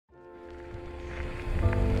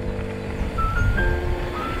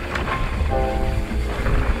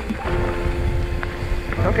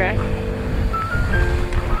Okay.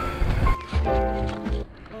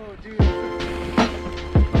 Oh, dude.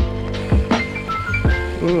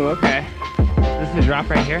 Ooh, okay. This is a drop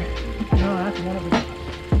right here? No, that's one of them.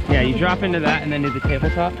 Yeah, you drop into that and then do the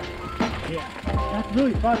tabletop. Yeah, that's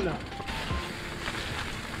really fun though.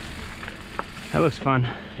 That looks fun.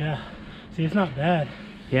 Yeah. See, it's not bad.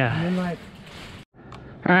 Yeah. And then like...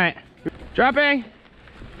 All right, dropping.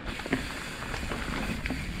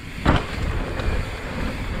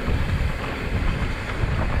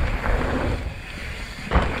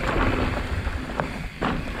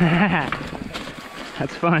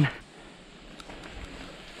 That's fun.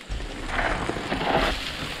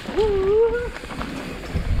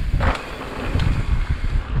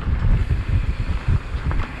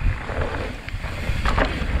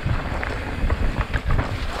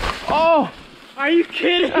 Oh! Are you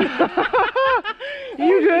kidding?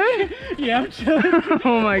 You good? Yeah, I'm chilling.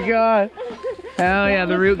 Oh my god. Hell yeah,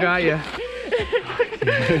 the root got you.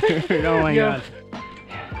 Oh my god.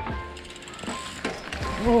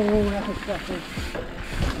 Whoa, that's disgusting.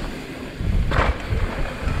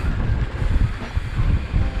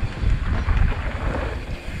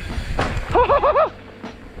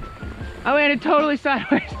 I landed totally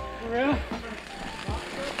sideways. For real?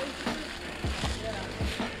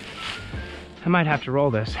 I might have to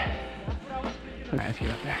roll this. Alright, let's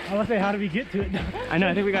get up there. I was gonna say, how do we get to it? I know,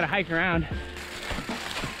 I think we gotta hike around.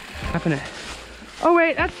 Happen it. Oh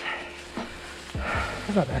wait, that's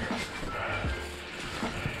not bad.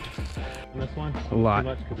 This one? A lot. Too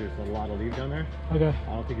much because there's a lot of leaves down there. Okay.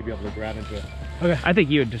 I don't think you'd be able to grab into it. Okay. I think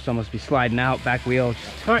you would just almost be sliding out, back wheel,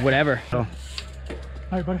 just All right. whatever. So. All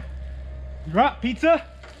right, buddy. Drop pizza.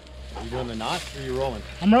 Are you doing the knots or are you rolling?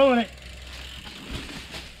 I'm rolling it.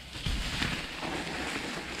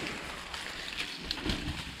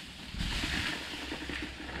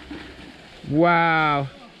 Wow.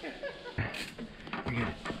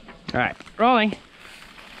 All right, rolling.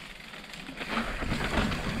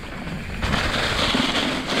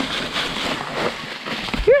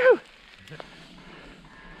 Whew.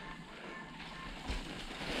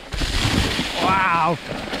 Wow.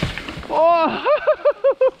 Oh.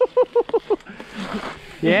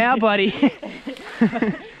 Yeah, buddy.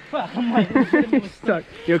 I'm like, Stuck.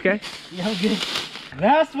 You okay? yeah, I'm good.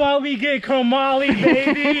 That's why we get Kromali,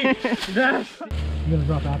 baby. That's... You gonna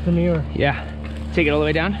drop after me or? Yeah. Take it all the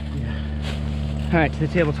way down? Yeah. All right, to the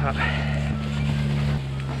tabletop.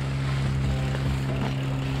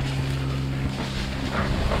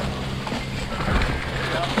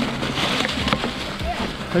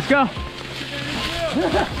 Let's go.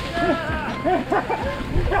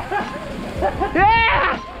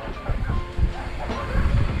 Yeah!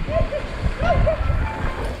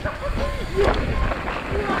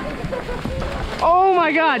 Oh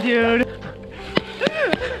my god, dude.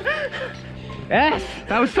 Yes,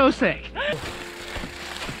 that was so sick.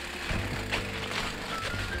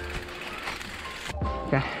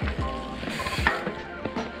 Okay.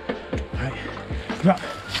 All right, drop.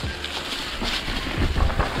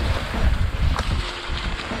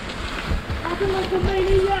 I feel like the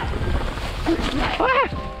maniac.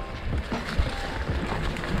 Ah!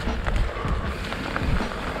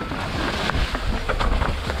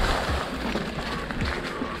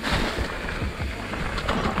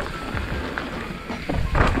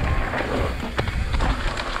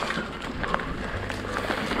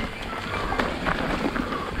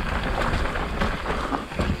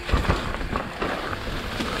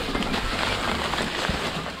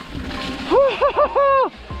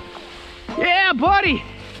 Yeah, buddy.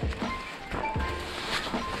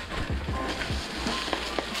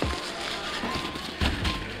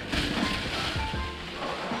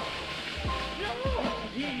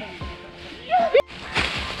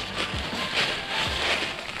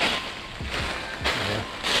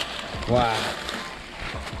 Wow.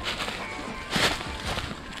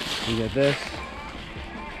 You got this.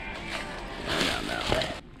 Down that way.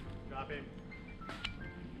 Drop him.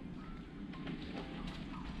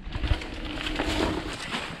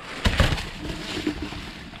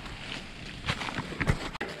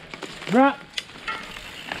 Drop.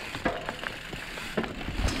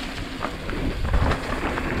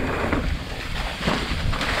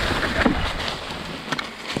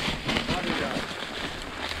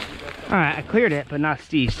 All right, I cleared it, but not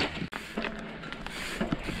steezed.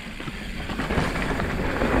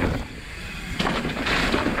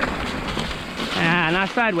 Ah, not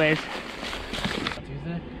sideways.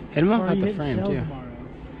 Hit him up Or at you the hitting frame shells too. tomorrow.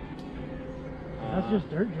 That's just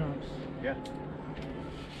dirt jumps. Yeah.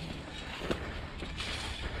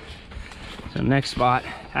 So next spot,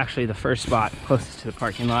 actually the first spot closest to the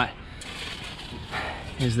parking lot,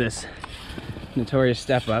 is this notorious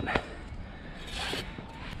step up.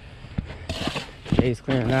 Jay's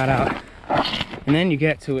clearing that out. And then you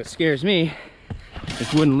get to what scares me,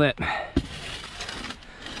 this wooden lip.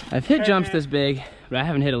 I've hit jumps this big, but I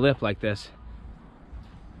haven't hit a lip like this.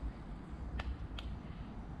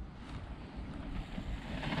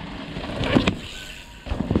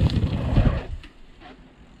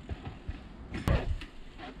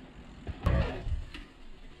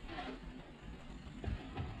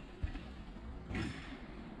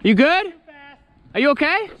 You good? Are you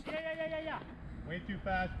okay? Yeah. Way too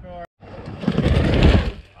fast for.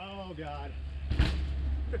 Oh God.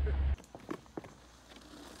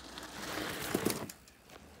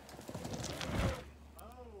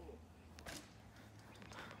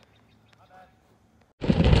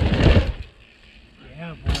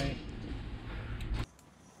 Yeah, boy.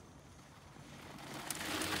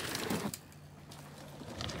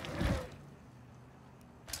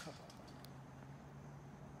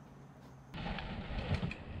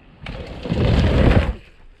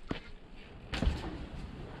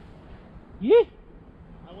 Yeah.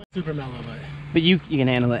 I went super mellow, But you can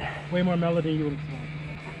handle it. way more mellow than you would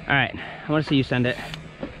expect. All right, I want to see you send it.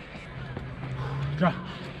 Drop.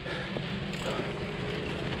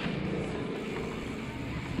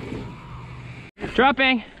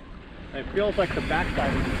 Dropping. It feels like the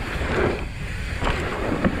backside of it.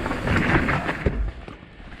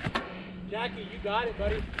 Jackie, you got it,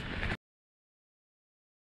 buddy.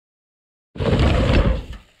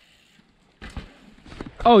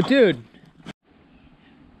 Oh, dude.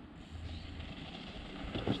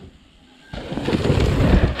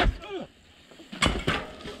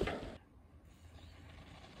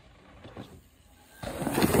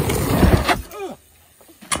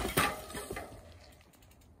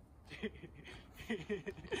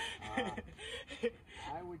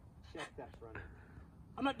 I would check that front end.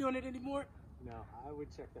 I'm not doing it anymore. No, I would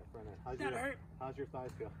check that front end. How's That hurt. How's your thighs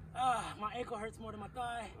feel? My ankle hurts more than my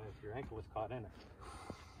thigh. Oh, if your ankle was caught in it.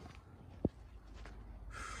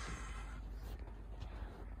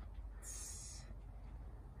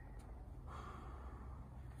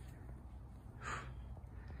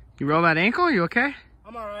 You roll that ankle? You okay?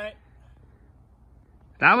 I'm all right.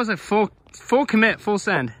 That was a full commit, full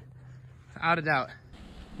send. Without a doubt.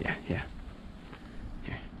 Yeah. Here.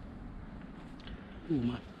 Ooh,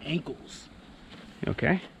 my ankles. You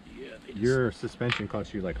okay? Yeah, Your suspension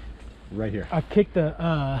caught you like right here. I kicked the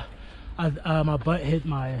my butt hit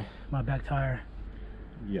my back tire,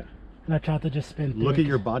 Yeah. and I tried to just spin through Look it. at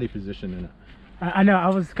your body position in it. I know, I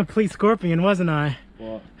was complete scorpion, wasn't I?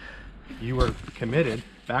 Well, you were committed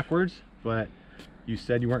backwards, but you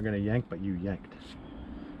said you weren't going to yank, but you yanked.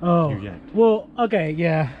 Oh. You yanked. Well, okay,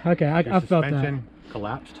 yeah, okay, I Your felt that. suspension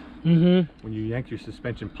collapsed. Mm-hmm. When you yanked, your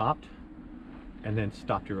suspension popped and then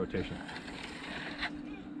stopped your rotation.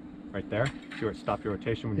 Right there. See where it stopped your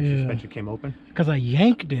rotation when your suspension came open? Because I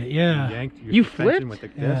yanked it, yeah. You yanked, your You suspension flipped? went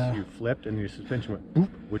like this, Yeah. you flipped, and your suspension went boop,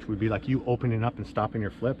 which would be like you opening up and stopping your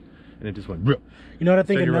flip, and it just went boop. You know what I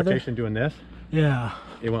think So your another? rotation doing this, Yeah.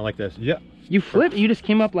 it went like this. Yeah. You flipped, you just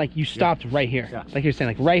came up like you stopped right here. Yeah. Like you're saying,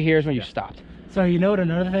 like right here is when you stopped. So you know what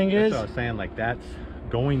another thing is? So I was saying, like, that's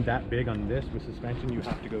going that big on this with suspension, you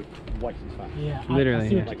have to go twice as fast. Yeah, Literally, I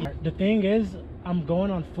see yeah. what you- the thing is, I'm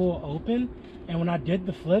going on full open, and when I did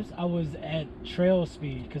the flips, I was at trail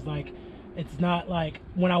speed, because like, it's not like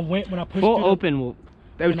when I pushed Full through open will,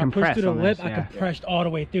 that would when I pushed compress through the on lip, this, I yeah. compressed all the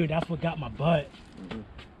way through. That's what got my butt.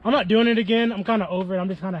 I'm not doing it again. I'm kind of over it. I'm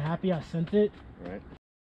just kind of happy I sent it. Right.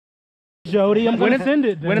 Jody, I'm gonna send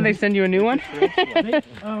it. When did they send you a new one? They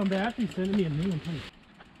actually sent me a new one.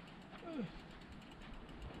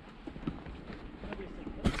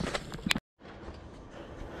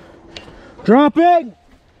 Drop it!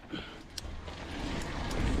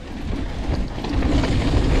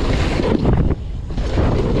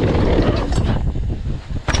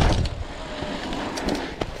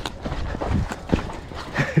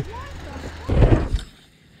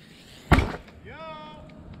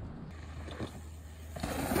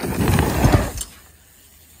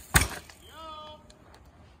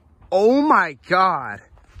 Oh my God.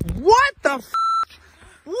 What the f?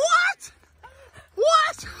 What?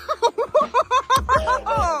 What?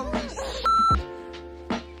 Holy